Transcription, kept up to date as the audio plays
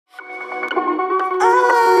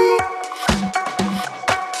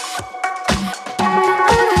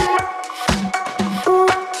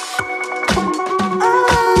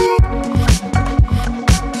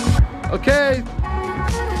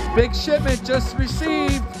just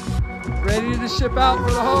received. Ready to ship out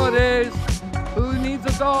for the holidays. Who needs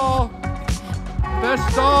a doll?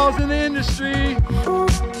 Best dolls in the industry.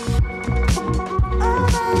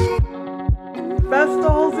 Best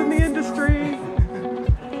dolls in the industry.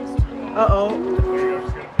 Uh-oh.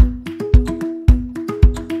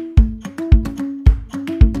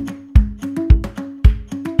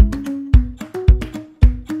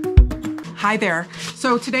 Hi there.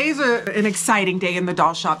 So today's an exciting day in the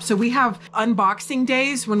doll shop. So we have unboxing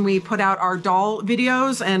days when we put out our doll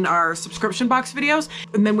videos and our subscription box videos.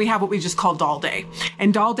 And then we have what we just call doll day.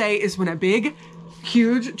 And doll day is when a big,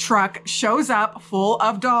 huge truck shows up full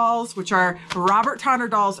of dolls, which are Robert Tonner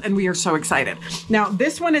dolls. And we are so excited. Now,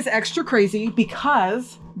 this one is extra crazy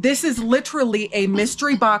because this is literally a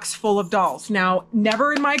mystery box full of dolls. Now,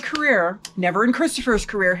 never in my career, never in Christopher's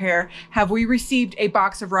career here, have we received a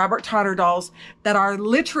box of Robert Tonner dolls that are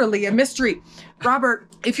literally a mystery. Robert,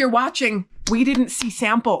 if you're watching, we didn't see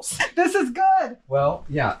samples. This is good. Well,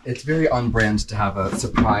 yeah, it's very on brand to have a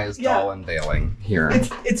surprise doll unveiling here.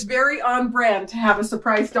 It's very on brand to have a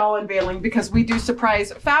surprise doll unveiling because we do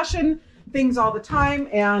surprise fashion things all the time.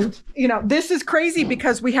 And, you know, this is crazy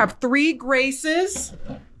because we have 3 Graces,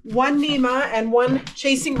 1 Nima, and 1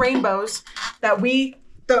 Chasing Rainbows that we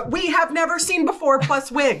have never seen before,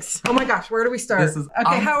 plus wigs. Oh my gosh, where do we start?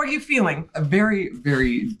 Okay, how are you feeling? Very,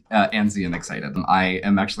 very antsy and excited. I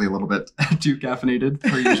am actually a little bit too caffeinated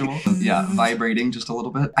per usual. Yeah, vibrating just a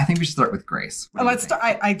little bit. I think we should start with Grace. Let's start.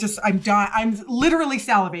 I'm done. I'm literally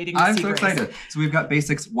salivating to I'm see so Grace. excited. So we've got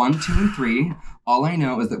basics 1, 2, and 3. All I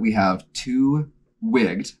know is that we have 2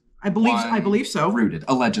 wigged. I believe so. Rooted,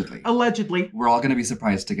 allegedly. Allegedly. We're all going to be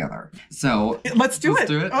surprised together. So let's do it.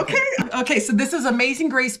 Okay, so this is Amazing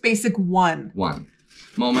Grace Basic 1. 1.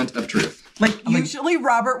 Moment of truth. Usually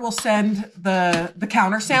Robert will send the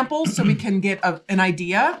counter samples so we can get an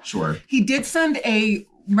idea. Sure. He did send a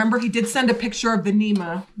picture of the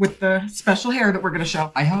Nima with the special hair that we're going to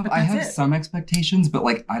show. I have some expectations, but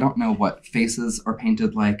I don't know what faces are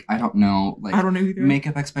painted like. I don't know I don't know either.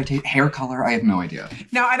 Makeup expectation, hair color. I have no idea.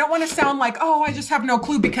 Now, I don't want to sound like, oh, I just have no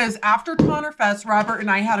clue, because after Tonner Fest, Robert and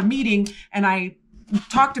I had a meeting and I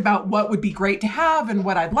talked about what would be great to have and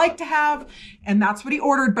what I'd like to have. And that's what he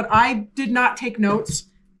ordered, but I did not take notes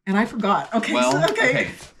and I forgot. Okay. Well,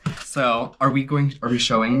 okay. So are we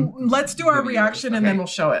showing? Let's do our reaction and then we'll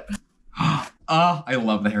show it. Oh, I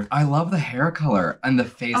love the hair. I love the hair color and the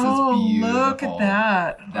face is beautiful. Look at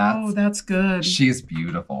that. That's good. She's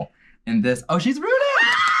beautiful. And this, she's rooted.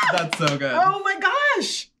 That's so good. Oh my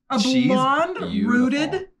gosh. She's blonde,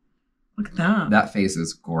 rooted. Look at that. That face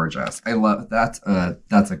is gorgeous. I love that's a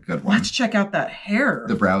good one. Let's check out that hair.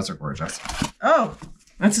 The brows are gorgeous. Oh.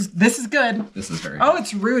 This is good. This is very good. Oh,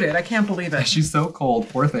 it's rooted. I can't believe it. She's so cold.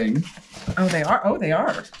 Poor thing. Oh, they are. Oh, they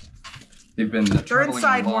are. They've been They're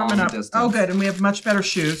inside warming up. Distance. Oh, good. And we have much better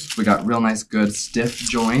shoes. We got real nice, good, stiff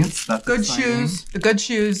joints. That's good exciting. Shoes. The good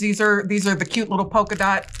shoes. These are the cute little polka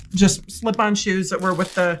dot, just slip-on shoes that were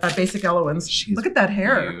with the basic Eloans. Look at that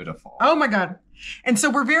hair. Beautiful. Oh, my God. And so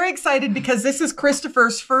we're very excited because this is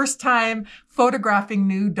Christopher's first time photographing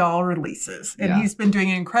new doll releases. And he's been doing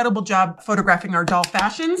an incredible job photographing our doll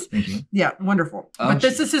fashions. Thank you. Yeah, wonderful. But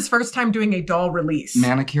this is his first time doing a doll release.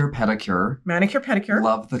 Manicure, pedicure. Manicure, pedicure.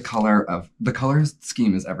 Love the color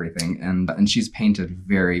scheme is everything. And she's painted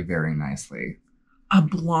very, very nicely. A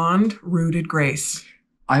blonde rooted Grace.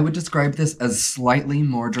 I would describe this as slightly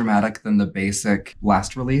more dramatic than the basic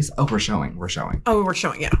last release. Oh, we're showing. Oh, we're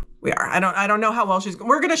showing. Yeah, we are. I don't know how well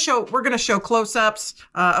we're going to show close-ups.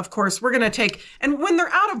 Of course, we're going to take, and when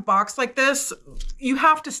they're out of box like this, you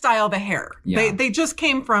have to style the hair. Yeah. They just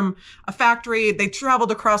came from a factory. They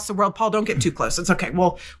traveled across the world. Paul, don't get too close. It's okay.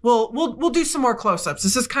 We'll do some more close-ups.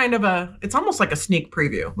 This is kind of it's almost like a sneak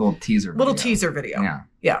preview. Little teaser video.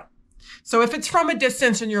 Yeah. So if it's from a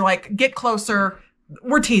distance and you're like, get closer,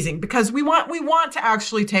 we're teasing because we want to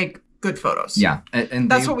actually take good photos. Yeah. And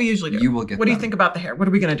that's what we usually do. You will get What do you think about the hair? What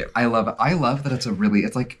are we going to do? I love that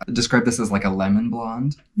it's like, describe this as like a lemon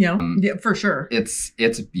blonde. Yeah. Yeah, for sure. It's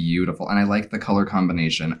beautiful. And I like the color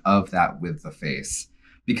combination of that with the face.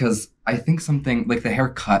 Because I think something like the hair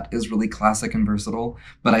cut is really classic and versatile,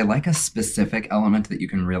 but I like a specific element that you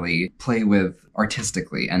can really play with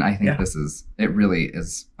artistically. And I think it really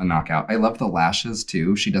is a knockout. I love the lashes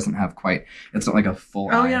too. She doesn't have it's not like a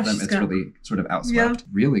full eye of them. It's really sort of outswept. Yeah.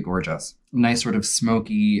 Really gorgeous. Nice sort of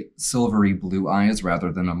smoky, silvery blue eyes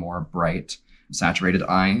rather than a more bright, saturated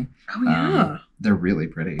eye. Oh, yeah. They're really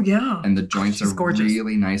pretty. Yeah. And the joints are gorgeous.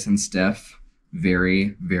 Really nice and stiff.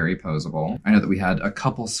 Very, very posable. I know that we had a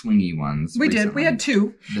couple swingy ones. We recently. did. We had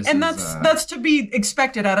 2. And that's to be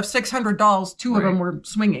expected. Out of $600, 2 of them were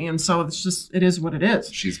swinging. And so it is what it is.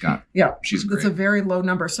 She's great. It's a very low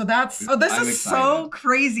number. So this I'm is excited. So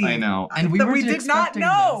crazy. I know. And we did not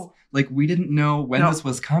know. This. Like, we didn't know when this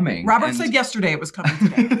was coming. Robert said yesterday it was coming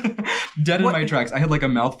today. Dead in my tracks. I had like a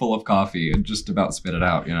mouthful of coffee and just about spit it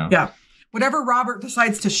out, Yeah. Whatever Robert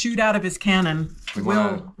decides to shoot out of his cannon,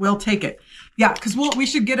 we'll take it. Yeah, because we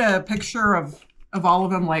should get a picture of all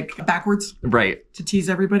of them like backwards. Right. To tease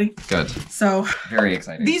everybody. Good. So very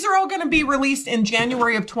exciting. These are all going to be released in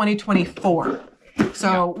January of 2024.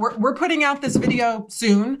 So we're putting out this video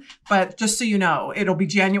soon, but just so you know, it'll be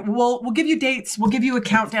January. We'll give you dates. We'll give you a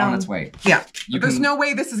countdown. On its way. Yeah. There's no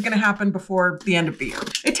way this is going to happen before the end of the year.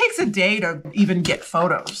 It takes a day to even get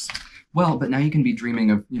photos. Well, but now you can be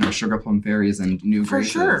dreaming of, Sugar Plum Fairies and new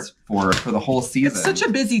graces for the whole season. It's such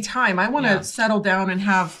a busy time. I want to settle down and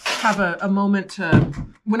have a moment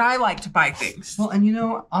when I like to buy things. Well, and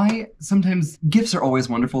sometimes gifts are always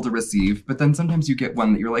wonderful to receive, but then sometimes you get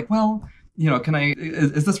one that you're like, well,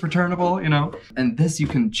 is this returnable, And this you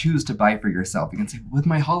can choose to buy for yourself. You can say, with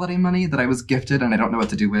my holiday money that I was gifted and I don't know what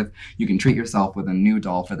to do with, you can treat yourself with a new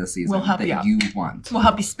doll for the season you want. We'll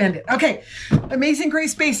help you spend it. Okay. Amazing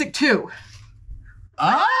Grace Basic 2.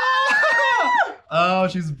 Oh,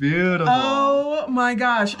 she's beautiful. Oh my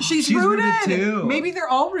gosh. She's rooted too. Maybe they're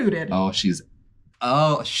all rooted. Oh,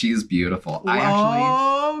 she's beautiful.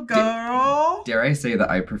 Oh, girl. Dare I say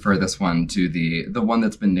that I prefer this one to the one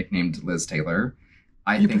that's been nicknamed Liz Taylor.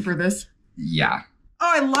 You prefer this? Yeah.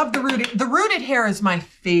 Oh, I love the rooted. The rooted hair is my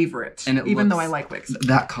favorite, even though I like wigs.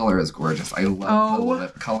 That color is gorgeous. I love the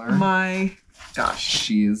lip color. My gosh.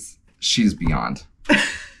 She's beyond.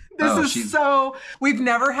 We've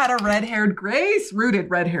never had a red-haired Grace,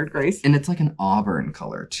 rooted red-haired Grace. And it's like an auburn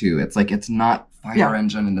color, too. It's like, it's not fire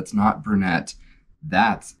engine and it's not brunette.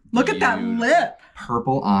 Look at that lip.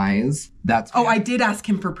 Purple eyes. I did ask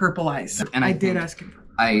him for purple eyes. And I did ask him for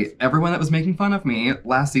everyone that was making fun of me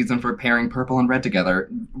last season for pairing purple and red together,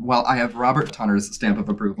 well, I have Robert Tunner's stamp of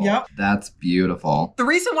approval. Yep. That's beautiful. The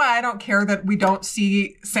reason why I don't care that we don't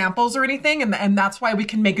see samples or anything, and that's why we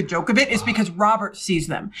can make a joke of it, is because Robert sees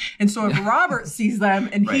them. And so if Robert sees them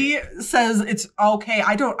and he says it's okay,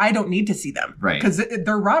 I don't need to see them. Right. Because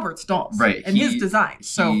they're Robert's dolls. Right. And his design.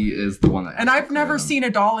 So he is the one that... And I've never seen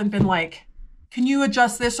a doll and been like, can you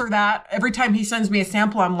adjust this or that? Every time he sends me a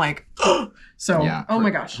sample, I'm like, so, my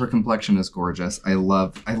gosh. Her complexion is gorgeous. I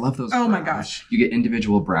love those. Oh my gosh. You get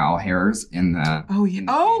individual brow hairs in the... Oh, yeah.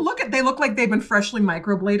 They look like they've been freshly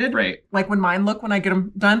microbladed. Right. Like when mine look when I get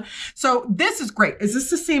them done. So this is great. Is this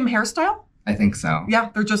the same hairstyle? I think so. Yeah,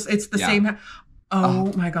 it's the same.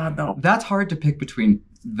 Oh my God, though. That's hard to pick between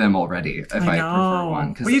them already if I prefer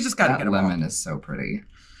one. Well, you just got to get them lemon all. Is so pretty.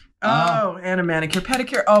 And a manicure,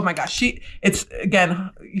 pedicure. Oh my gosh.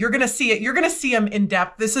 You're going to see it. You're going to see them in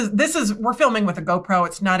depth. We're filming with a GoPro.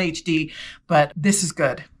 It's not HD, but this is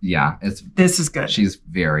good. Yeah. This is good. She's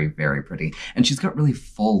very, very pretty. And she's got really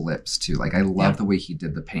full lips too. Like I love the way he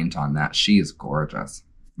did the paint on that. She is gorgeous.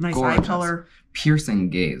 Nice eye color.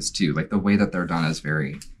 Piercing gaze too. Like the way that they're done is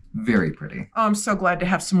very, very pretty. Oh, I'm so glad to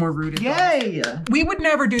have some more rooted Yay! dolls. We would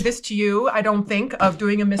never do this to you, I don't think, of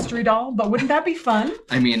doing a mystery doll, but wouldn't that be fun?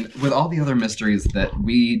 I mean, with all the other mysteries that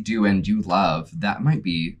we do and you love, that might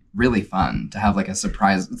be really fun to have like a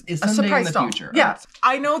surprise. A surprise in the future. Yeah.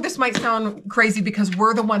 I know this might sound crazy because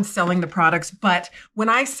we're the ones selling the products, but when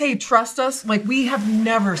I say trust us, like we have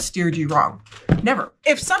never steered you wrong. Never.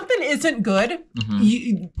 If something isn't good,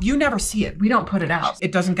 you never see it. We don't put it out.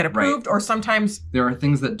 It doesn't get approved, or sometimes there are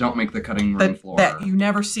things that don't make the cutting room floor that you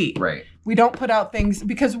never see. Right. We don't put out things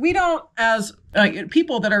because we don't, as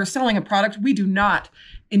people that are selling a product, we do not,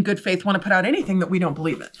 in good faith, want to put out anything that we don't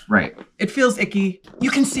believe in. Right. It feels icky. You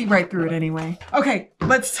can see right through it anyway. Okay,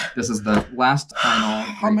 let's. This is the last final.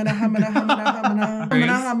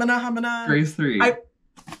 Grace 3.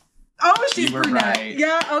 Oh, she's brunette. Right.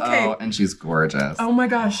 Yeah, okay. Oh, and she's gorgeous. Oh my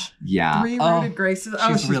gosh. Yeah. 3 rooted Graces.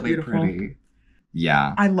 Oh, she's really beautiful. pretty.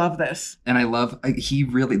 Yeah. I love this. And I love,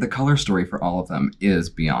 the color story for all of them is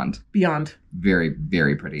beyond. Beyond. Very,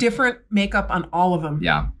 very pretty. Different makeup on all of them.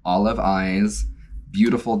 Yeah. Olive eyes,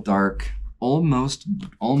 beautiful dark, almost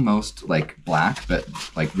like black, but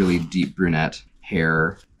like really deep brunette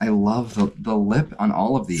hair. I love the lip on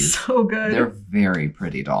all of these. So good. They're very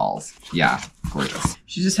pretty dolls. Yeah, gorgeous.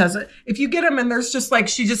 She just has if you get them and there's just like,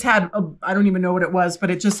 she just had I don't even know what it was, but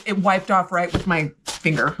it wiped off right with my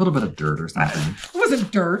finger. A little bit of dirt or something. It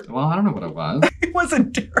wasn't dirt. Well, I don't know what it was. It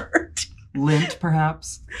wasn't dirt. Lint,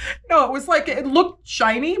 perhaps? No, it was like, it looked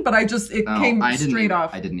shiny, but it came straight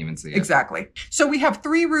off. I didn't even see it. Exactly. So we have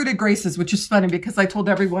 3 rooted graces, which is funny because I told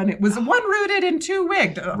everyone it was 1 rooted and 2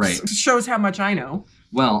 wigged. Right. Shows how much I know.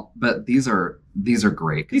 Well, but these are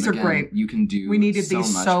great. These are great. You can do. We needed so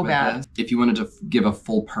these much so with bad. this. If you wanted to give a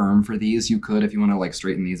full perm for these, you could. If you want to like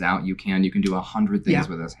straighten these out, you can. You can do 100 things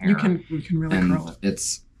with this hair. You can really curl it.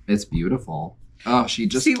 It's beautiful. Oh,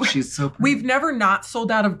 she's so pretty. We've never not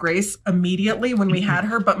sold out of Grace immediately when we had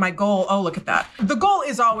her, but my goal, look at that. The goal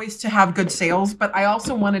is always to have good sales, but I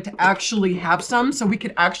also wanted to actually have some so we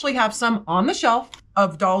could actually have some on the shelf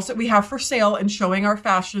of dolls that we have for sale and showing our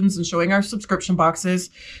fashions and showing our subscription boxes.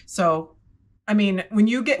 So, I mean, when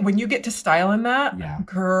you get to styling that,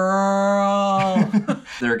 girl.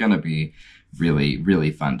 They're going to be really, really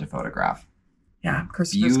fun to photograph. Yeah,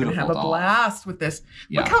 Christopher's going to have a blast with this.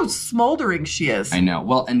 Yeah. Look how smoldering she is. I know.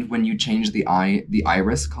 Well, and when you change the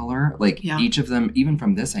iris color, like each of them, even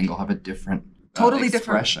from this angle, have a different totally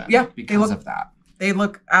expression. Different. Yeah, because of that. They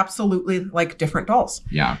look absolutely like different dolls.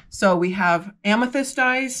 Yeah. So we have amethyst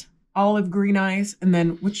eyes, olive green eyes, and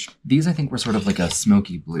then These I think were sort of like a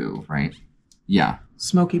smoky blue, right? Yeah.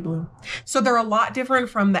 Smoky blue. So they're a lot different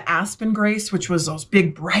from the Aspen Grace, which was those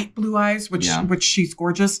big bright blue eyes, which she's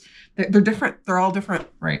gorgeous. They're different. They're all different.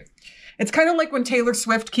 Right. It's kind of like when Taylor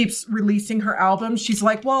Swift keeps releasing her albums. She's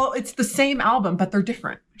like, well, it's the same album, but they're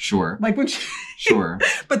different. Sure. Like when Sure.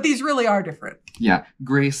 But these really are different. Yeah.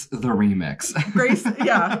 Grace the remix. Grace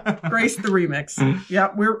the remix. Yeah.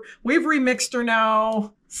 We've remixed her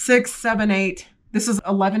now 6, 7, 8. This is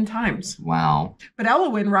 11 times. Wow. But Ella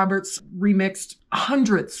Roberts remixed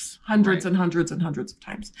hundreds and hundreds of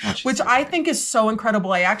times, which I think is so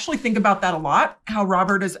incredible. I actually think about that a lot, how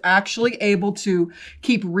Robert is actually able to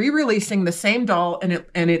keep re-releasing the same doll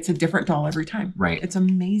and it's a different doll every time. Right. It's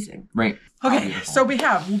amazing. Right. Okay, so we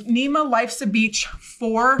have Nima Life's a Beach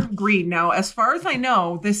 4 green. Now, as far as I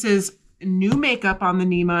know, this is new makeup on the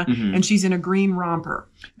Nima, and she's in a green romper.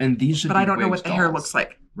 And these should But be I don't know what the dolls. hair looks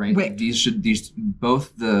like. Right. Wigged.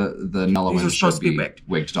 Both the Nella ones should be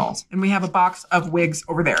wigged dolls. And we have a box of wigs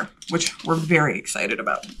over there, which we're very excited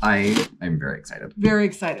about. I'm very excited. Very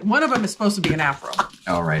excited. One of them is supposed to be an afro.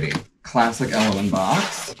 Alrighty. Classic Ellen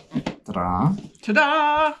box. Ta-da.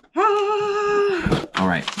 Ta-da! Ah. All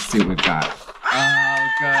right. Let's see what we've got. Oh,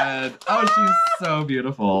 good. Oh, she's so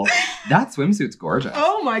beautiful. That swimsuit's gorgeous.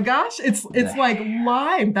 Oh my gosh. It's like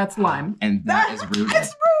lime. That's lime. And that is rooted.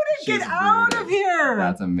 It's rooted. Get out of here.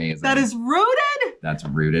 That's amazing. That is rooted. That's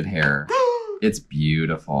rooted hair. It's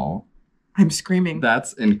beautiful. I'm screaming.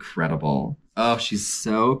 That's incredible. Oh, she's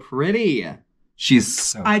so pretty. She's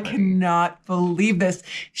so I pretty. cannot believe this.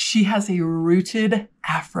 She has a rooted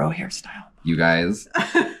afro hairstyle. You guys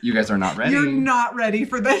are not ready. You're not ready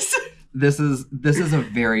for this. This is a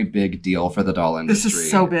very big deal for the doll industry. This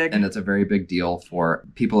is so big. And it's a very big deal for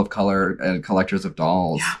people of color and collectors of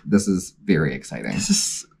dolls. Yeah. This is very exciting.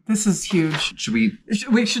 This is huge. Should we?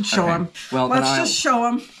 We should show them. Well, let's just show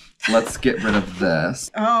them. Let's get rid of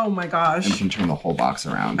this. Oh my gosh. And we can turn the whole box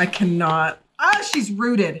around. I cannot. She's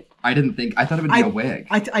rooted. I thought it would be a wig.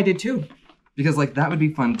 I did too. Because that would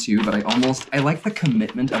be fun too, but I like the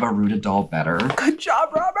commitment of a rooted doll better. Good job,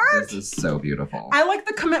 Robert. This is so beautiful. I like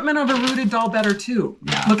the commitment of a rooted doll better too.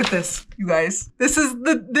 Yeah. Look at this, you guys. This is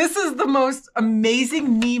the most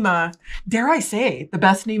amazing Nima. Dare I say, the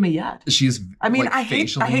best Nima yet. She's. I mean, I hate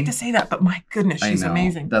to say that, but my goodness, she's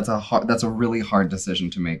amazing. That's a really hard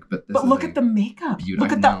decision to make, but look at the makeup.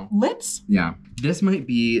 Look at the lips. Yeah. This might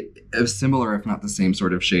be a similar, if not the same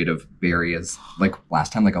sort of shade of berry as like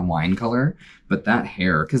last time, like a wine color. But that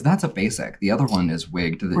hair, because that's a basic. The other one is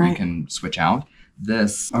wigged that you can switch out.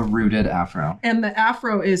 This, a rooted afro. And the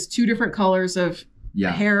afro is 2 different colors of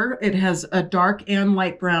hair. It has a dark and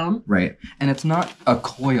light brown. Right. And it's not a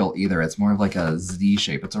coil either. It's more of like a Z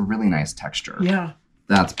shape. It's a really nice texture. Yeah.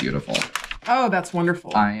 That's beautiful. Oh, that's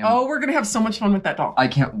wonderful. We're going to have so much fun with that doll. I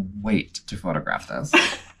can't wait to photograph this.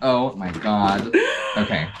 Oh my God.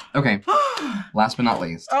 Okay. Last but not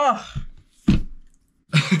least. I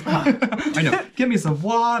know. Give me some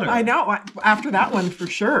water. I know. After that one, for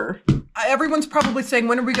sure. Everyone's probably saying,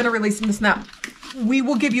 when are we going to release this now? We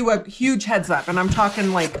will give you a huge heads up, and I'm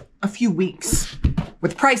talking like a few weeks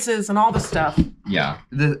with prices and all the stuff. Yeah.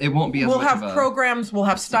 It won't be as much of a We'll have programs. We'll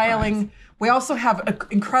have styling. Surprise. We also have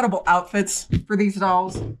incredible outfits for these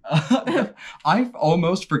dolls. I've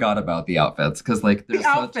almost forgot about the outfits because there's the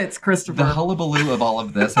outfits, Christopher. The hullabaloo of all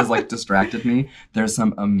of this has distracted me. There's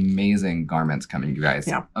some amazing garments coming, you guys.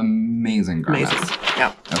 Yeah. Amazing garments. Amazing.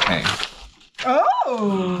 Yeah. Okay.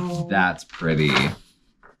 Oh. That's pretty.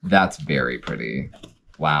 That's very pretty.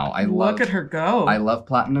 Wow. Look at her go. I love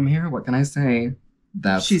platinum hair. What can I say?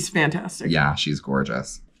 She's fantastic. Yeah, she's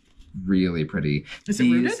gorgeous. Really pretty. Is it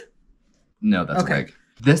rooted? No, that's okay. a wig.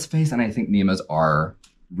 This face and I think Nima's are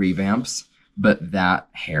revamps, but that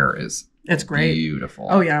hair is it's great. Beautiful.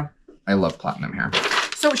 Oh, yeah. I love platinum hair.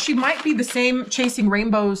 So she might be the same Chasing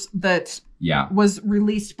Rainbows that was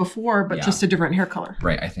released before, but just a different hair color.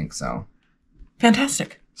 Right, I think so.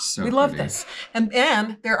 Fantastic. So we love this.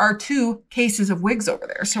 And there are 2 cases of wigs over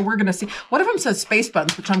there. So we're going to see. One of them says space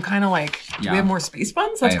buns, which I'm kind of like, do we have more space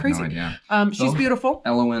buns? That's crazy. I have no idea. She's beautiful.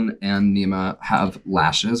 Elowen and Nima have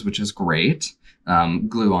lashes, which is great.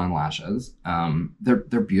 Glue-on lashes.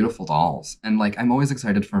 They're beautiful dolls. And like, I'm always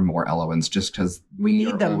excited for more Elowens just because we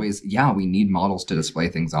need them. We need models to display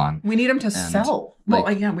things on. We need them to sell. Well,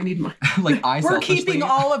 we need more. Like we're keeping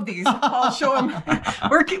all of these. I'll show them.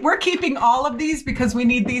 We're keeping all of these because we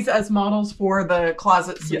need these as models for the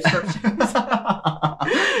closet subscriptions.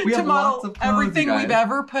 We have to model lots of clothes, everything we've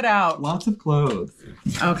ever put out. Lots of clothes.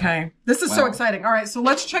 Okay. This is so exciting. All right, so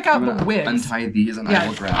let's check out the wigs. Untie these and I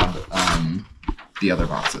will grab the other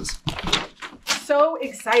boxes. So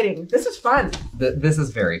exciting. This is fun. This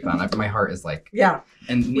is very fun. My heart is like... Yeah.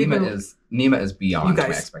 And Nima is beyond my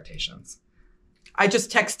expectations. I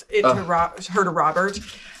just texted it to her to Robert,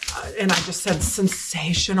 and I just said,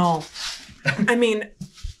 sensational. I mean,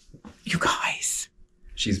 you guys.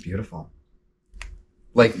 She's beautiful.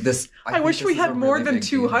 Like this... I wish we had more than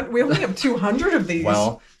 200. We only have 200 of these.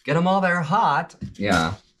 Well, get them all there hot.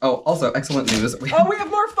 Yeah. Oh, also, excellent news. We have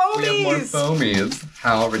more foamies. We have more foamies.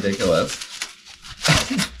 How ridiculous.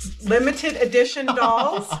 Limited edition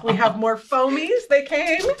dolls. We have more foamies. They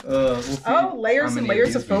came. We'll see layers and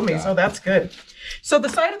layers of foamies. Oh, that's good. So the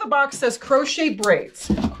side of the box says crochet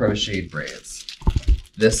braids. Crocheted braids.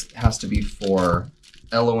 This has to be for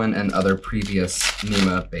Elowen and other previous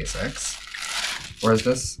Nima basics. Or is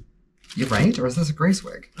this... You're right? Or is this a Grace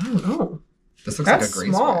wig? I don't know. This looks like a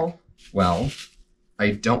Grace wig. Well,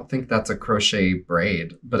 I don't think that's a crochet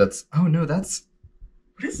braid, but it's... Oh, no, that's...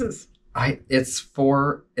 What is this? It's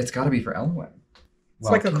got to be for Elowen. It's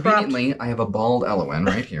like a conveniently, I have a bald Elowen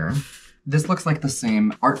right here. This looks like the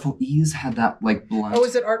same. Artful Ease had that like blunt. Oh,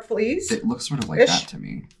 is it Artful Ease? It looks sort of like that to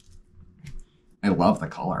me. I love the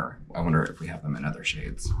color. I wonder if we have them in other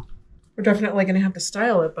shades. We're definitely going to have to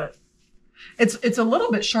style it, but it's a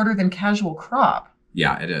little bit shorter than casual crop.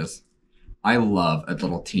 Yeah, it is. I love a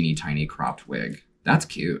little teeny tiny cropped wig. That's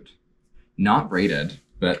cute. Not braided,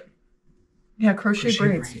 but... Yeah, crochet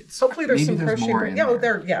braids. Hopefully there's some crochet braids.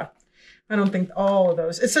 Yeah. I don't think all of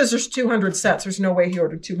those. It says there's 200 sets. There's no way he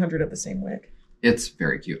ordered 200 of the same wig. It's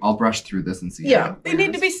very cute. I'll brush through this and see. Yeah, they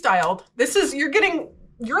need to be styled. This is, you're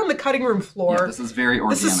on the cutting room floor. Yeah, this is very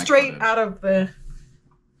organic. This is straight out of the,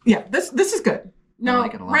 this is good. No,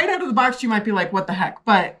 like right out of the box, you might be like, what the heck?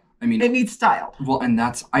 But I mean, it needs styled. Well, and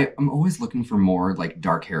I'm always looking for more like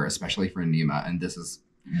dark hair, especially for Nima, and this is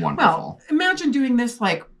wonderful. Well, imagine doing this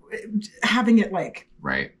like, having it like...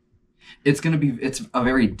 Right. It's a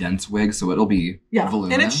very dense wig, so it'll be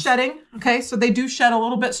voluminous. And it's shedding. Okay, so they do shed a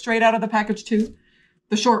little bit straight out of the package too.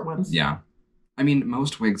 The short ones. Yeah. I mean,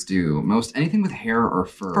 most wigs do. Anything with hair or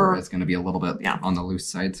fur is going to be a little bit on the loose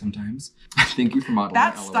side sometimes. Thank you for modeling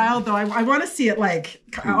that style, though. I want to see it like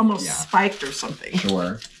almost spiked or something.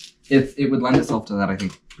 Sure. It would lend itself to that, I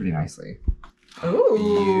think, pretty nicely.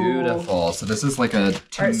 Ooh. Beautiful. So this is like a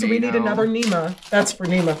tomato. All right, so we need another Nima. That's for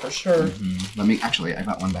Nima for sure. Mm-hmm. I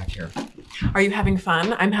got one back here. Are you having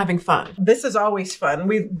fun? I'm having fun. This is always fun.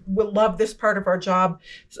 We love this part of our job.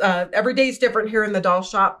 Every day is different here in the doll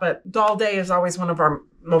shop, but doll day is always one of our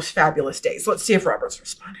most fabulous days. Let's see if Robert's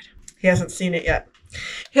responded. He hasn't seen it yet.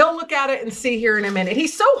 He'll look at it and see here in a minute.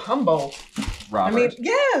 He's so humble. Robert. I mean,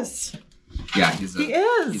 yes. Yeah, he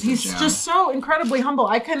is. He's just so incredibly humble.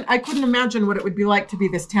 I couldn't imagine what it would be like to be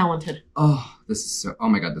this talented. Oh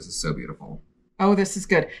my God, this is so beautiful. Oh, this is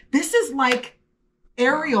good. This is like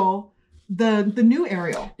Ariel, the new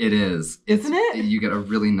Ariel. It is. Isn't it? You get a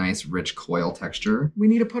really nice rich coil texture. We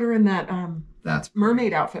need to put her in that that's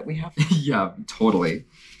mermaid outfit we have. Yeah, totally.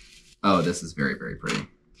 Oh, this is very, very pretty.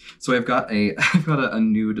 So I've got a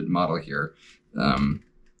nude model here.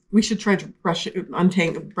 We should try to brushing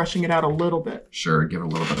it out a little bit. Sure, give it a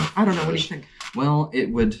little bit of... I don't know, what do you think? Well,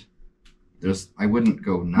 I wouldn't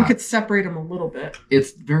go nuts. We could separate them a little bit.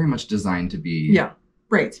 It's very much designed to be... Yeah,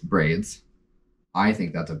 braids. I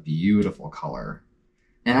think that's a beautiful color.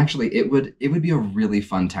 And actually, it would be a really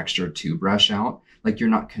fun texture to brush out. Like, you're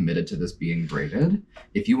not committed to this being braided.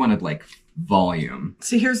 If you wanted, like, volume.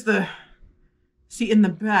 See, in the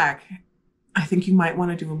back... I think you might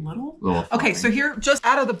want to do a little. Okay, so here, just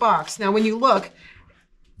out of the box. Now, when you look,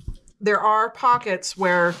 there are pockets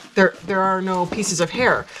where there are no pieces of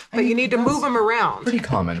hair, but you need to move them around. Pretty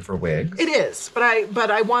common for wigs. It is, but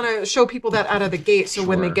I want to show people that out of the gate, so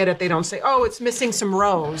when they get it, they don't say, "Oh, it's missing some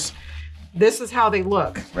rows." This is how they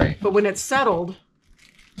look. Right. But when it's settled,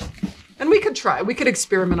 and we could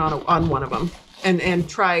experiment on one of them and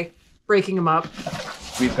try breaking them up.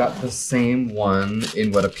 We've got the same one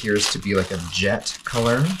in what appears to be like a jet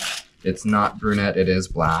color. It's not brunette, it is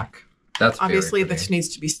black. That's obviously very this needs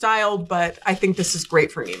to be styled, but I think this is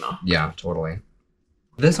great for Nima. Yeah, totally.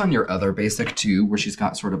 This on your other basic too, where she's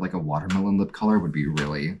got sort of like a watermelon lip color, would be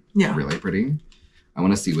really pretty. I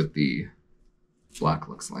want to see what the black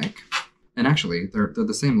looks like. And actually, they're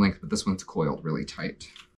the same length, but this one's coiled really tight.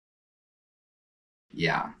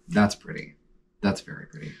 Yeah, that's pretty. That's very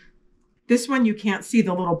pretty. This one, you can't see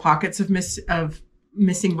the little pockets of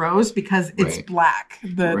missing rows because it's black.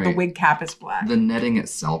 The wig cap is black. The netting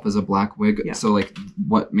itself is a black wig. Yeah. So like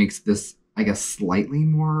what makes this, I guess, slightly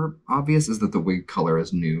more obvious is that the wig color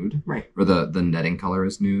is nude. Right. Or the netting color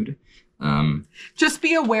is nude. Just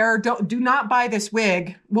be aware, do not buy this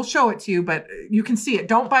wig. We'll show it to you, but you can see it.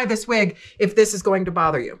 Don't buy this wig if this is going to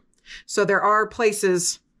bother you. So there are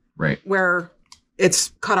places where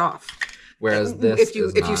it's cut off. Whereas this if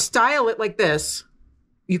you style it like this,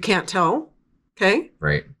 you can't tell. Okay?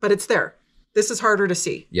 Right. But it's there. This is harder to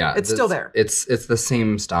see. Yeah. It's still there. It's the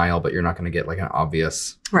same style, but you're not going to get like an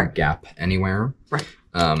obvious gap anywhere. Right.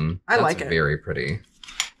 I like it. Very pretty.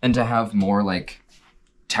 And to have more like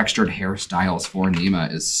textured hairstyles for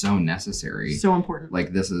Nima is so necessary. So important.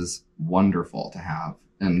 Like this is wonderful to have.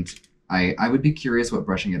 And I would be curious what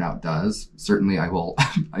brushing it out does. Certainly I will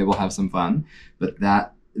I will have some fun. But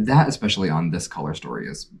that especially on this color story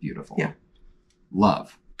is beautiful. Yeah.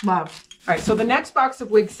 Love. All right, so the next box of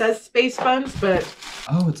wigs says space buns, but...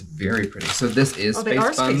 Oh, it's very pretty. So this is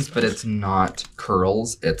space buns, but it's not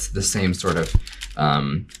curls. It's the same sort of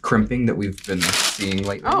crimping that we've been seeing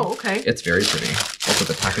lately. Oh, okay. It's very pretty. Also,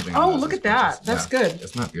 the packaging. Oh, look at that. That's good.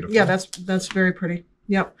 It's not beautiful. Yeah, that's very pretty.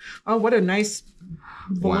 Yep. Oh, what a nice,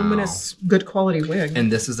 voluminous, good quality wig.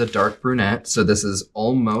 And this is a dark brunette, so this is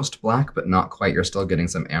almost black, but not quite. You're still getting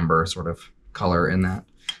some amber sort of color in that.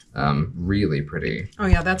 Really pretty. Oh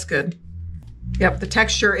yeah, that's good. Yep, the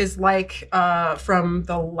texture is like from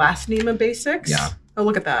the last Nima Basics. Yeah. Oh,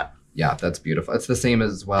 look at that. Yeah, that's beautiful. It's the same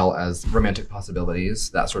as well as Romantic Possibilities,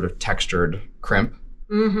 that sort of textured crimp.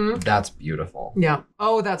 Mm-hmm. That's beautiful. Yeah.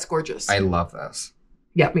 Oh, that's gorgeous. I love this.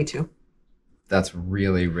 Yeah, me too. That's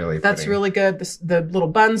really, really pretty. That's really good. The little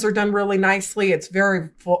buns are done really nicely. It's very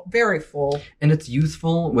full, very full. And it's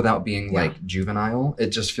youthful without being like juvenile.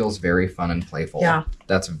 It just feels very fun and playful. Yeah.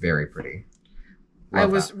 That's very pretty. I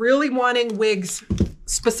was really wanting wigs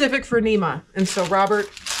specific for Nima. And so Robert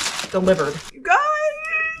delivered. You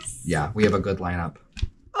guys! Yeah, we have a good lineup.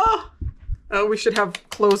 Oh, we should have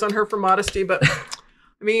clothes on her for modesty, but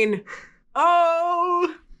I mean,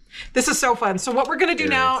 this is so fun. So what we're going to do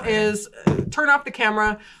now is turn off the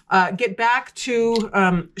camera, get back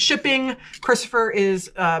to shipping. Christopher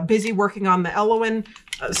is busy working on the Elowen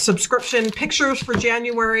subscription pictures for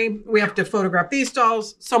January. We have to photograph these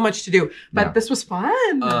dolls. So much to do. But this was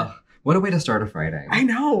fun. What a way to start a Friday. I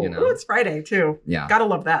know. Oh, it's Friday too. Yeah. Gotta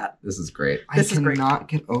love that. This is great. This is great. I cannot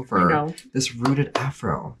get over this rooted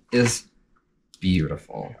afro is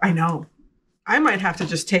beautiful. I know. I might have to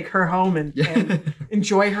just take her home and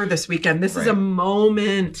enjoy her this weekend. This is a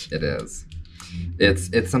moment. It is.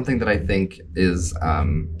 It's something that I think is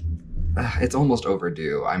it's almost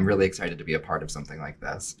overdue. I'm really excited to be a part of something like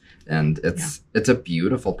this. And it's a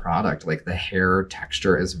beautiful product. Like the hair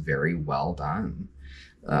texture is very well done.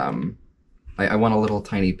 I want a little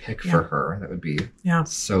tiny pick for her. That would be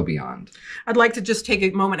so beyond. I'd like to just take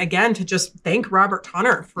a moment again to just thank Robert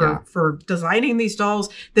Tonner for designing these dolls.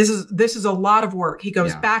 This is a lot of work. He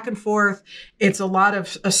goes back and forth. It's a lot of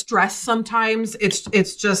stress sometimes.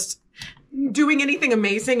 It's just doing anything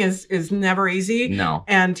amazing is never easy. No.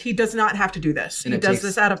 And he does not have to do this. And he does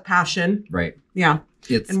this out of passion. Right. Yeah.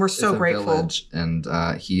 And we're so grateful. Village, and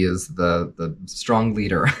he is the strong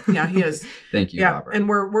leader. Yeah, he is. Thank you, Robert. And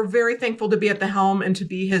we're very thankful to be at the helm and to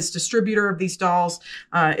be his distributor of these dolls.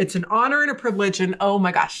 It's an honor and a privilege. And oh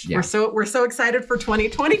my gosh, we're so excited for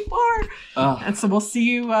 2024. And so we'll see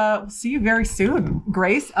you very soon.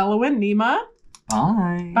 Grace, Elowen, Nima.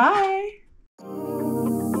 Bye. Bye.